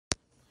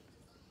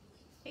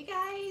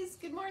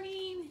Good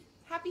morning.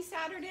 Happy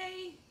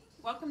Saturday.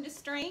 Welcome to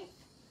Strength.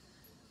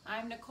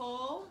 I'm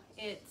Nicole.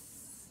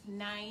 It's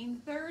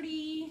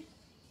 9:30.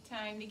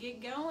 Time to get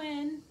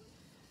going.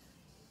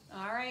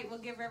 All right, we'll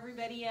give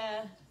everybody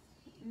a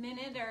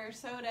minute or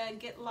so to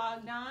get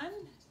logged on.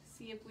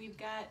 See if we've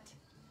got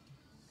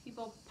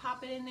people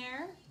popping in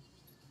there.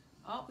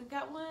 Oh, we've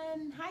got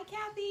one. Hi,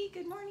 Kathy.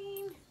 Good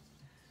morning.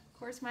 Of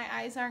course, my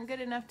eyes aren't good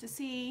enough to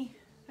see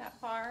that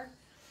far.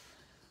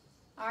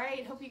 All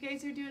right, hope you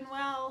guys are doing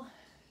well.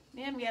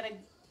 Man, we had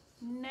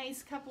a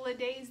nice couple of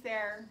days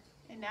there,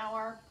 and now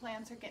our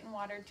plants are getting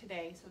watered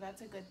today, so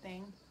that's a good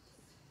thing.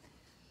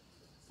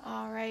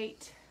 All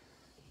right.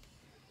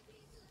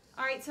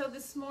 All right, so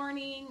this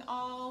morning,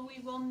 all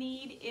we will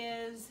need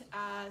is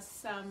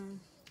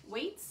some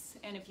weights,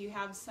 and if you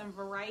have some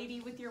variety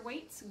with your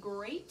weights,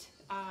 great.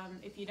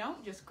 If you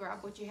don't, just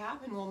grab what you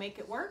have and we'll make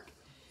it work.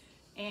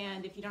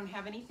 And if you don't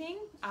have anything,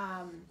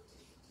 a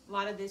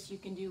lot of this you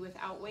can do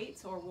without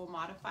weights, or we'll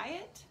modify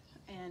it.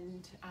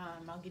 And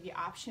I'll give you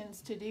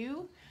options to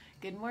do.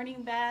 Good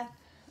morning, Beth.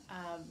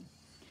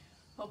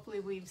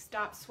 Hopefully we've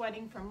stopped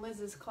sweating from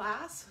Liz's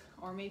class,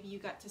 or maybe you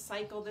got to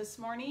cycle this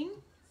morning.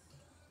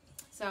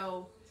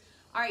 So,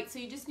 all right, so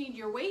you just need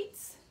your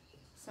weights,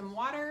 some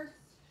water,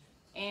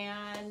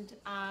 and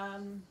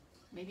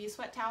maybe a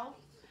sweat towel,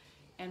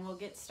 and we'll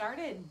get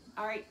started.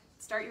 All right,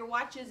 start your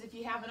watches if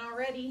you haven't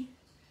already.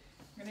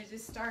 We're gonna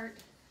just start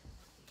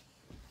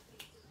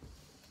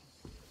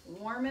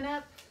warming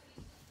up.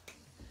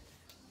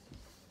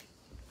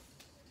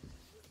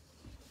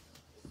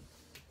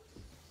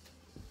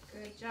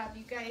 Good job,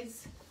 you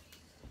guys.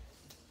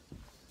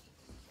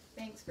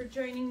 Thanks for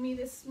joining me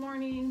this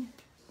morning.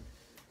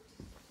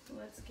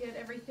 Let's get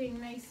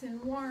everything nice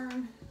and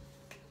warm.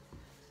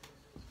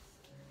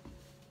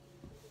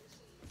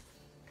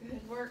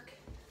 Good work.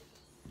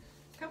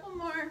 Couple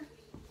more.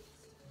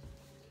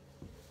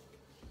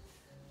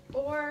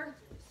 4,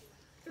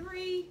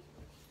 3,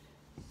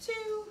 2.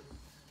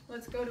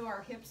 Let's go to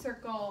our hip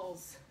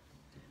circles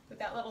with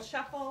that little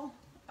shuffle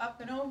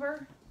up and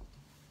over.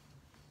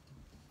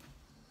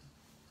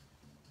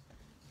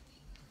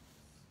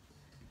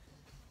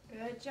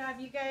 Good job,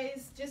 you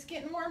guys. Just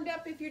getting warmed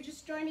up if you're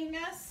just joining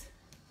us.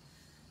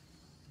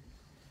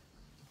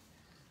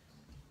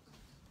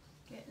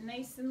 Get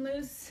nice and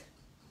loose.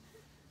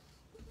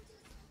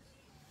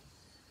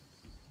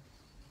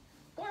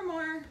 4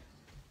 more.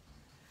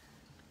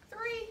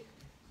 3,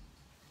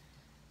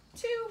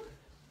 2,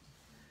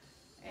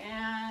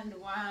 and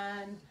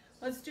 1.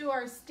 Let's do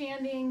our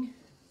standing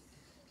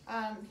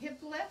hip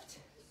lift.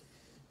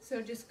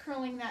 So just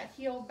curling that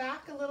heel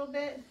back a little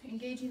bit,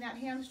 engaging that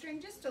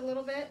hamstring just a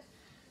little bit,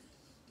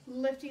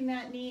 lifting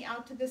that knee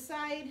out to the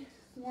side,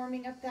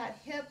 warming up that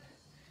hip,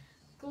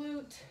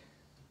 glute,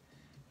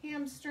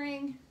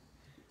 hamstring,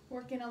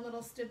 working a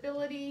little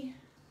stability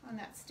on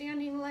that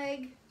standing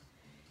leg.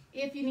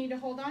 If you need to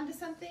hold on to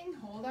something,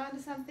 hold on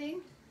to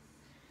something.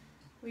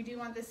 We do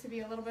want this to be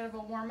a little bit of a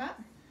warm up.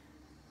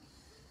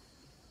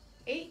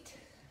 8,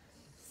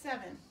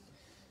 7,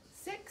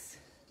 6,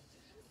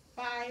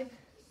 5,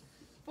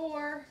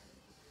 4,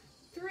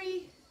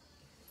 3,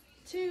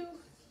 2,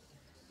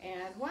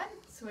 and 1.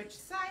 Switch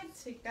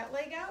sides, take that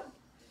leg out,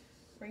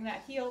 bring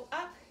that heel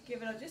up,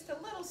 give it just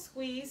a little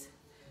squeeze.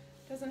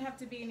 Doesn't have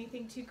to be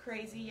anything too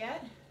crazy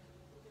yet.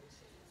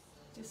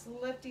 Just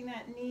lifting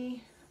that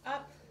knee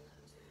up.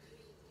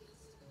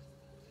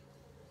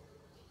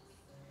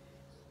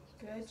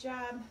 Good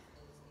job.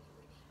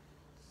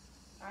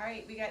 All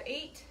right, we got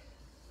 8,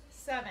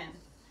 7,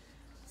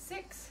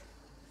 6,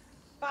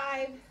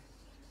 5,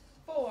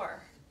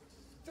 4,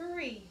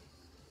 3,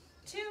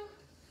 2,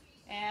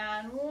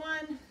 and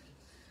 1.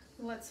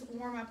 Let's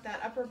warm up that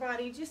upper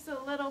body just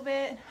a little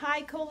bit.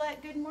 Hi,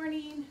 Colette, good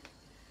morning.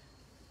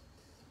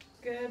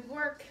 Good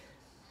work.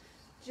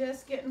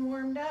 Just getting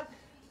warmed up.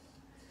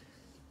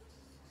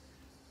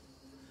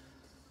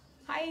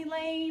 Hi,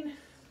 Elaine.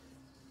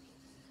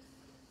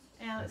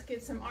 And let's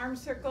get some arm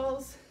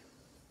circles.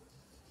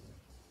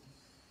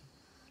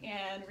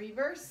 And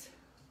reverse.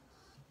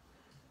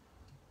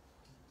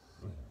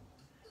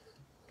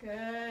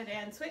 Good,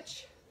 and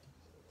switch.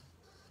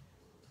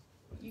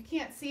 You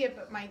can't see it,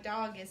 but my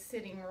dog is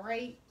sitting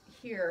right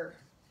here.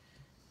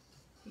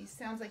 He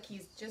sounds like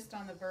he's just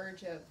on the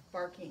verge of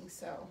barking,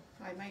 so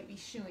I might be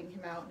shooing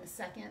him out in a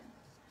second.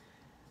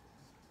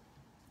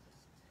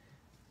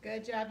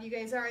 Good job, you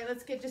guys. All right,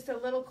 let's get just a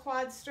little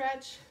quad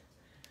stretch.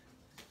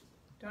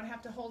 Don't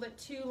have to hold it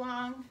too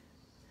long.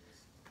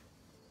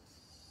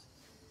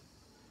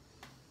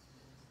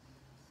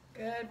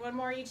 Good, 1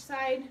 more each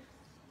side.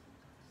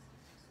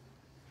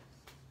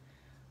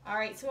 All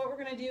right, so what we're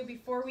gonna do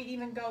before we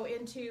even go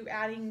into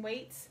adding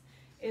weights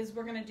is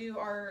we're gonna do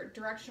our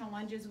directional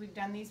lunges. We've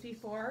done these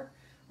before.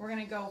 We're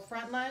gonna go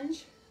front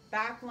lunge,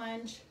 back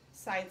lunge,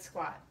 side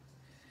squat.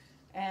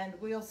 And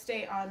we'll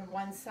stay on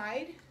one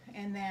side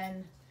and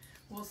then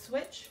we'll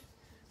switch.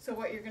 So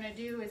what you're gonna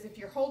do is if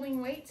you're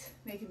holding weights,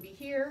 they can be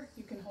here,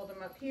 you can hold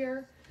them up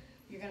here.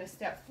 You're gonna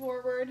step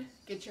forward,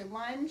 get your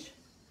lunge,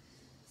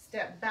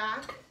 step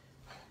back,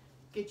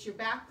 get your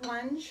back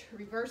lunge,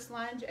 reverse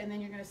lunge, and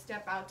then you're going to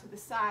step out to the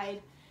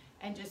side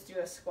and just do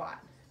a squat.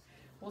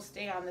 We'll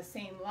stay on the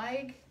same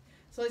leg.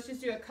 So let's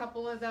just do a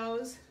couple of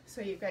those.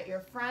 So you've got your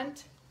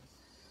front,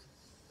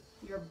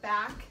 your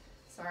back,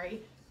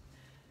 sorry.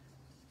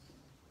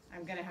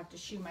 I'm gonna have to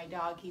shoo my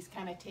dog. He's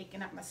kind of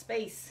taking up my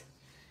space.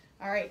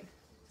 All right,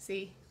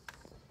 see?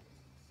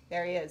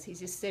 There he is. He's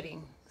just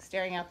sitting,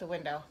 staring out the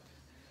window.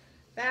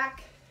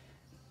 Back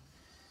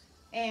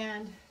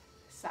and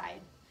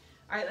side.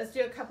 All right, let's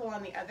do a couple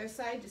on the other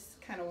side,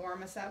 just kind of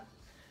warm us up.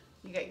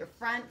 You got your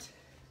front,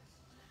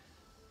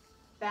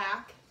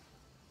 back,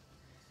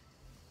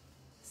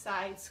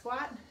 side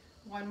squat.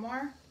 One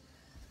more.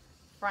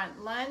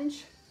 Front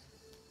lunge,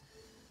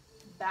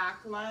 back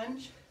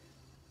lunge,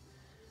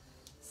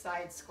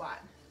 side squat.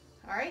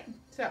 All right,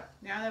 so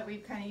now that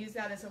we've kind of used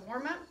that as a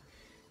warm-up,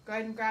 go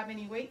ahead and grab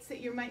any weights that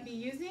you might be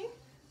using.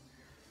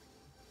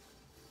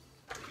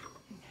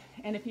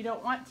 And if you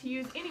don't want to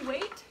use any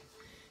weight,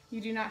 you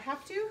do not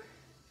have to.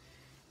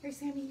 Here,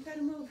 Sammy, you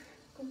gotta move.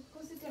 Go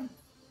sit down.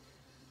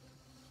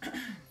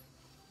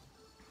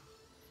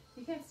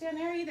 You can't stand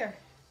there either.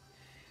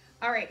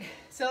 All right,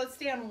 so let's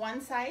stay on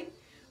one side.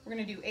 We're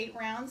gonna do 8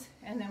 rounds,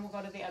 and then we'll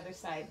go to the other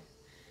side.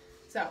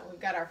 So we've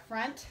got our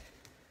front,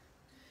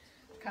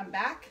 come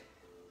back.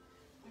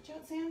 Watch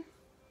out, Sam.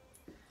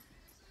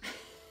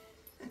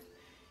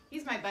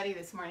 He's my buddy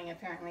this morning,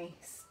 apparently.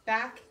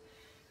 Back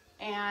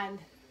and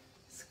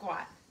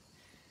squat.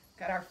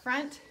 Got our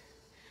front.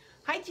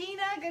 Hi,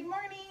 Gina, good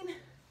morning.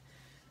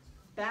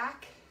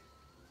 Back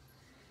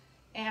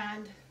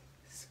and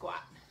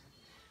squat.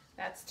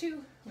 That's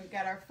 2. We've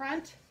got our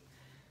front,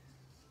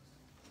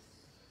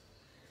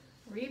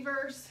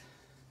 reverse,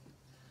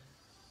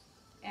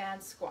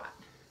 and squat.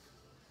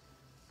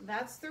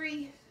 That's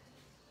 3.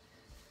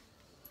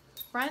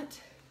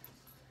 Front,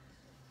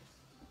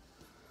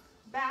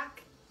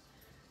 back,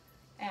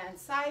 and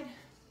side.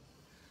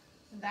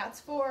 That's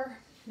 4.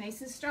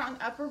 Nice and strong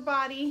upper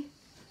body.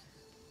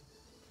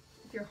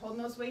 If you're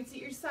holding those weights at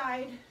your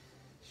side,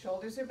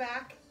 shoulders are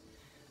back.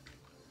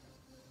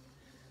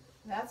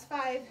 That's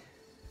 5.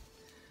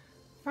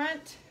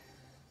 Front,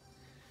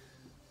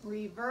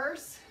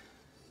 reverse,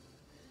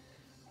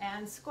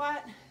 and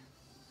squat.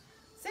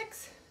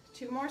 6.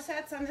 2 more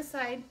sets on this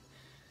side.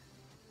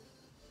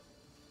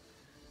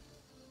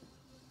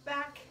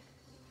 Back,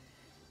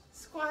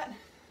 squat.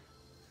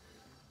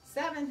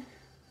 7.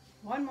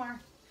 1 more.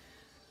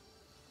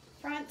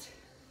 Front,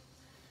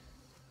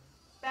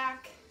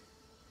 back,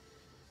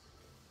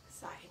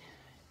 side.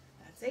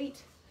 That's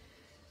 8.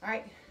 All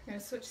right, we're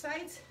gonna switch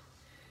sides.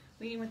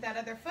 Leading with that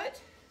other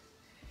foot.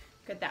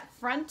 Get that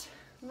front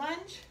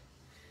lunge,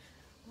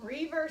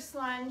 reverse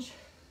lunge,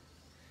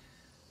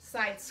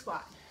 side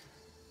squat.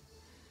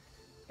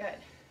 Good.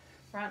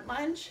 Front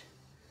lunge,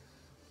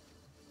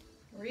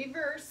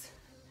 reverse.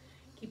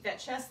 Keep that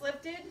chest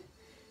lifted.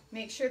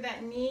 Make sure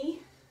that knee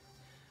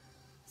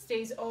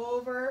stays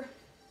over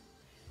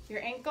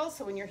your ankle.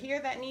 So when you're here,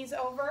 that knee's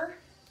over.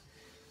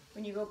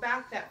 When you go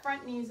back, that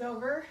front knee's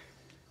over.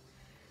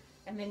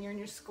 And then you're in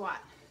your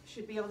squat.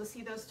 Should be able to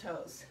see those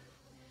toes.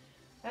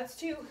 That's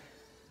 2.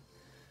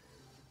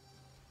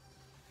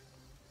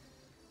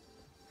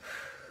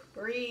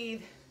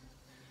 Breathe.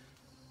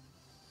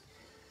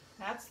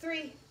 That's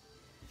 3.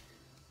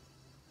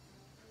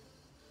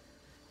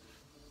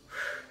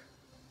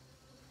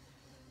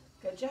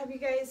 Good job, you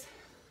guys.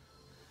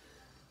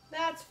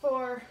 That's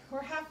 4.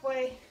 We're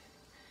halfway.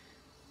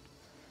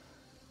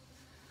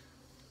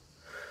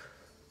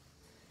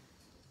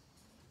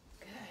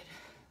 Good.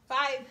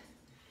 5.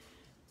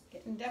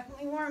 Getting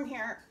definitely warm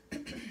here.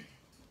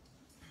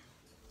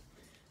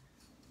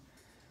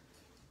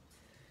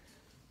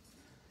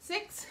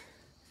 6.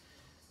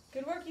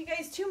 Good work, you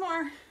guys. 2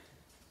 more.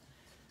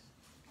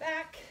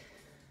 Back.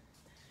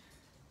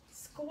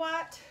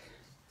 Squat.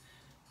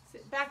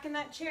 Sit back in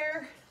that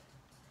chair.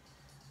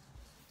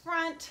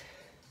 Front.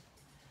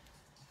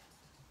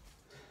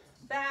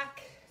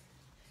 Back.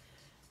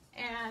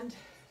 And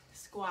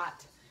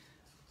squat.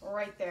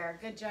 Right there.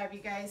 Good job, you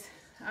guys.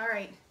 All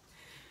right.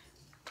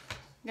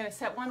 I'm going to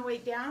set one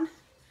weight down.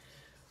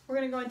 We're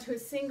going to go into a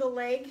single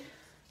leg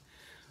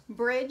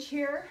bridge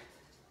here.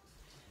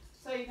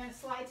 So you're going to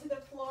slide to the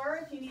floor.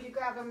 If you need to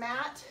grab a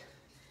mat,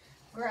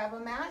 grab a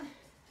mat.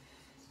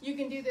 You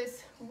can do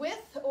this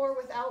with or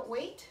without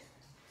weight.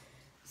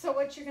 So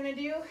what you're going to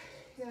do,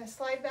 you're going to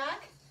slide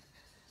back.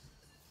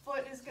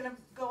 Foot is going to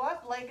go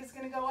up, leg is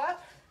going to go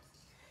up.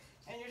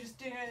 And you're just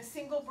doing a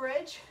single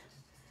bridge,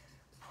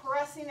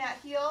 pressing that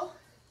heel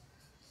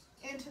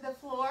into the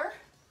floor.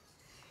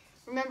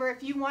 Remember,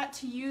 if you want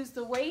to use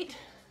the weight,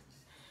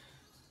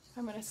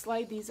 I'm going to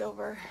slide these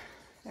over.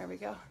 There we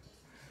go.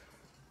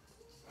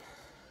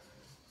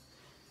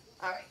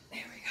 All right,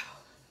 there we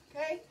go.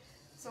 Okay,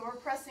 so we're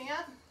pressing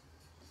up.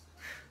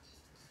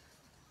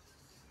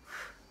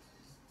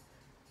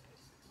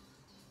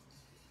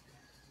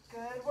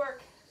 Good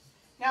work.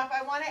 Now, if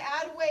I want to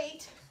add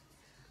weight,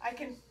 I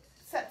can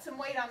set some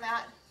weight on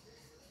that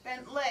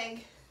bent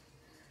leg,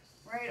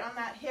 right on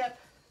that hip.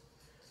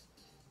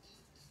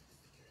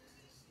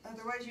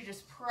 Otherwise, you're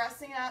just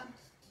pressing up.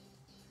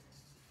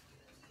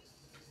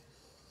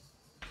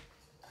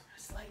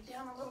 Slide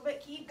down a little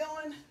bit, keep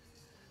going.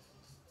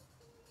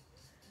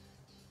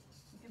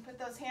 You can put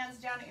those hands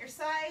down at your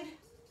side.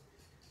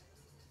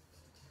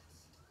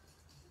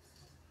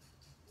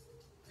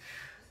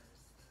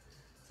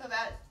 So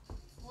that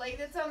leg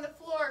that's on the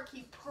floor,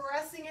 keep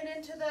pressing it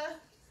into the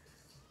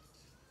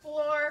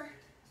floor,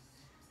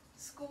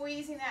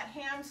 squeezing that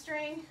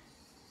hamstring,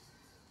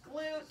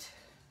 glute.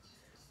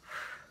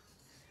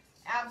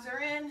 Abs are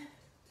in.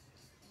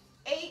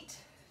 8,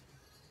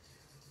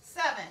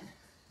 7,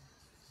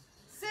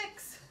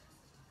 6,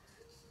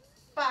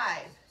 5,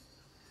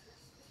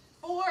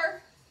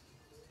 4,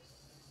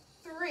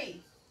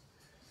 3,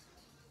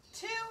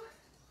 2,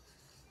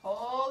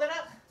 hold it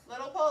up,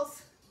 little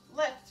pulse,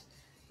 lift,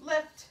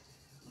 lift,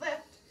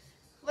 lift,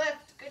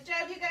 lift. Good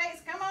job, you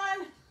guys, come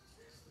on.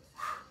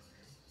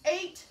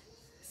 8,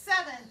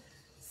 7,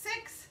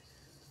 6,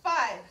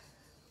 5,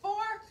 4,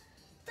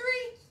 3,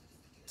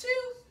 2,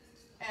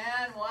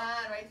 and 1.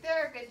 Right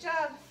there, good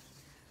job.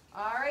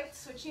 All right,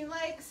 switching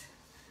legs.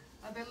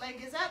 Other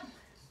leg is up.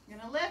 You're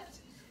gonna lift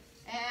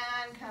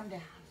and come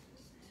down.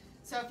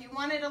 So if you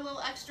wanted a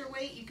little extra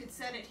weight, you could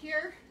set it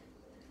here.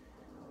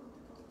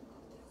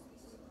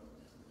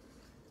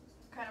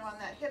 Kind of on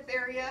that hip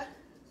area.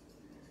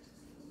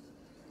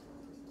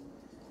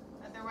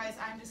 Otherwise,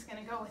 I'm just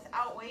gonna go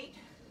without weight.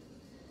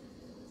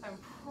 So I'm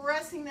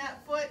pressing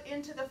that foot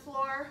into the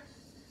floor,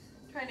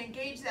 trying to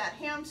engage that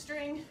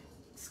hamstring,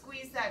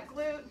 squeeze that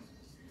glute.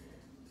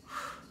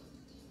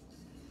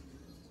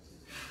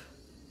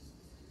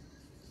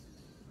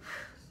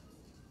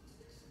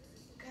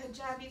 Good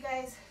job, you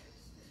guys.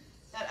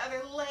 That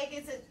other leg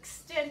is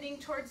extending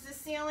towards the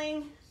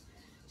ceiling.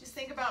 Just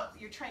think about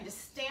you're trying to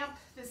stamp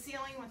the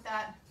ceiling with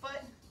that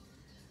foot.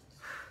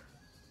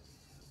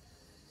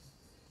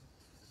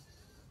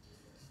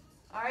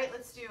 All right,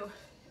 let's do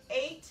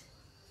 8,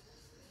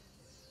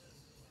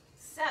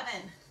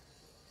 7,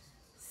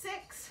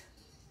 6,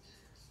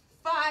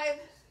 5,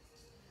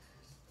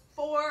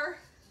 4,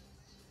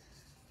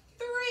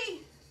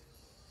 3,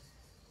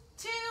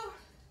 2,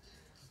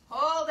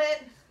 hold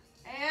it,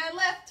 and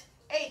lift.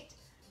 8,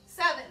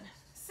 7,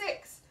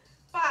 6,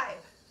 5,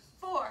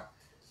 4,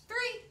 3,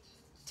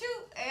 2,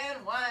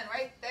 and 1.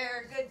 Right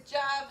there, good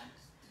job.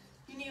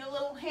 If you need a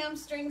little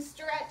hamstring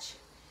stretch,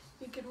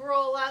 you could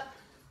roll up,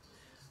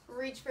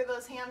 reach for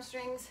those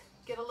hamstrings,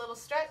 get a little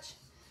stretch,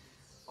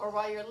 or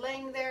while you're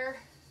laying there,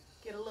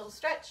 get a little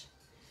stretch.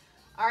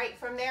 All right,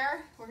 from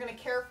there, we're gonna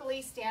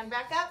carefully stand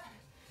back up.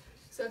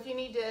 So if you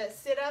need to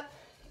sit up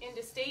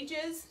into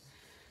stages,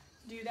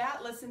 do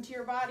that. Listen to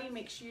your body,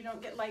 make sure you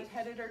don't get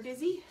lightheaded or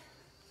dizzy,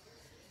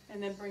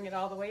 and then bring it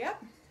all the way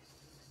up.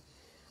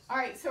 All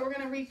right, so we're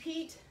gonna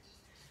repeat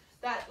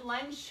that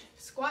lunge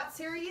squat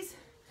series,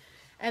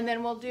 and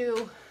then we'll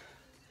do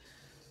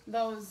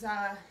those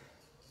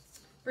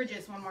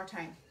bridges one more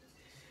time.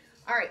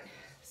 All right,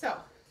 so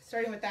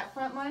starting with that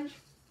front lunge.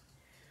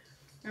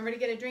 Remember to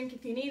get a drink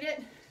if you need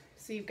it.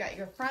 So you've got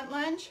your front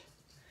lunge,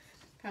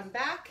 come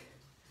back,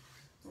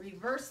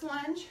 reverse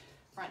lunge,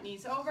 front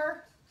knees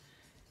over,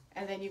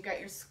 and then you've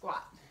got your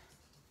squat.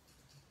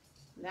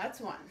 That's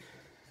 1.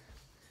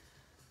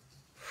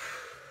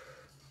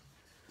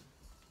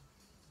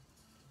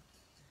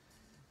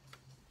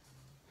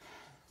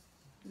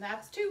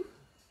 That's 2.